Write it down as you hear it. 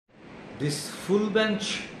This full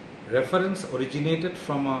bench reference originated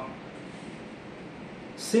from a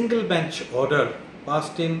single bench order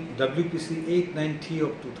passed in WPC 890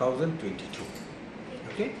 of 2022.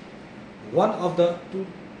 Okay, one of the two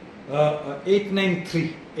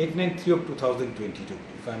 893 of 2022,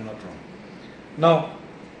 if I am not wrong. Now,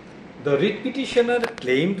 the writ petitioner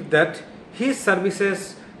claimed that his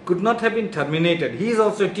services could not have been terminated. He is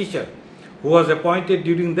also a teacher who was appointed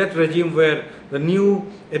during that regime where the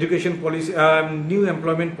new education policy, new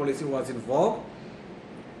employment policy was involved.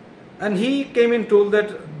 And he came and told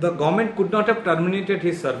that the government could not have terminated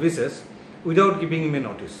his services without giving him a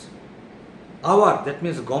notice. That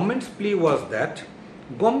means government's plea was that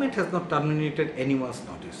government has not terminated anyone's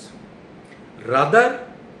notice. Rather,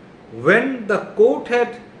 when the court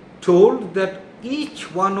had told that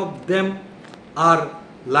each one of them are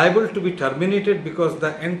liable to be terminated because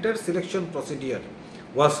the entire selection procedure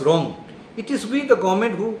was wrong, it is we, the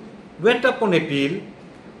government, who went up on appeal.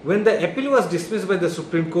 When the appeal was dismissed by the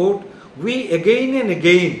Supreme Court, we again and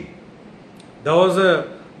again, there was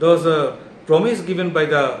a promise given by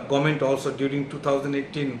the government also during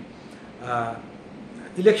 2018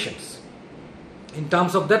 elections. In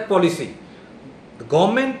terms of that policy, the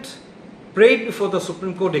government prayed before the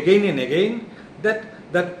Supreme Court again and again that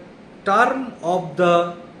the term of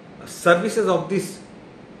the services of these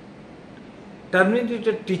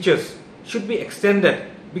terminated teachers should be extended,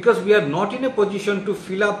 because we are not in a position to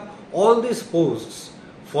fill up all these posts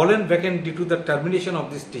fallen vacant due to the termination of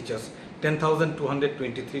these teachers,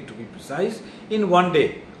 10,223 to be precise, in one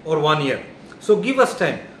day or 1 year. So give us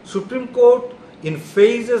time. Supreme Court in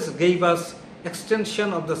phases gave us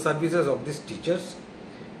extension of the services of these teachers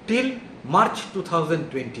till March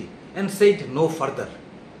 2020 and said no further.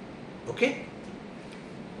 Okay?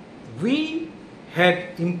 We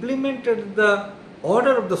had implemented the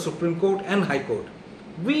order of the Supreme Court and High Court.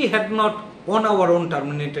 We had not on our own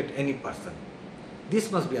terminated any person.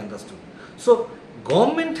 This must be understood. So,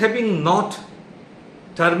 government having not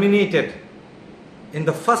terminated in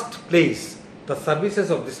the first place the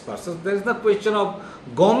services of this person, there is no question of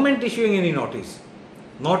government issuing any notice.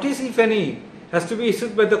 Notice, if any, has to be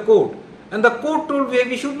issued by the court. And the court told we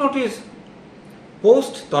have issued notice.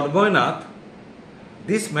 Post Tadmoynath,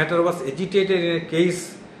 this matter was agitated in a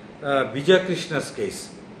case, Vijay Krishna's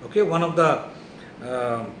case. Okay, one of the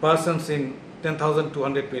persons in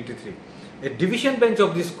 10,223. A division bench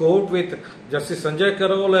of this court with Justice Sanjay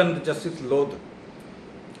Karol and Justice Lodh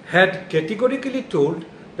had categorically told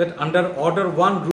that under Order 1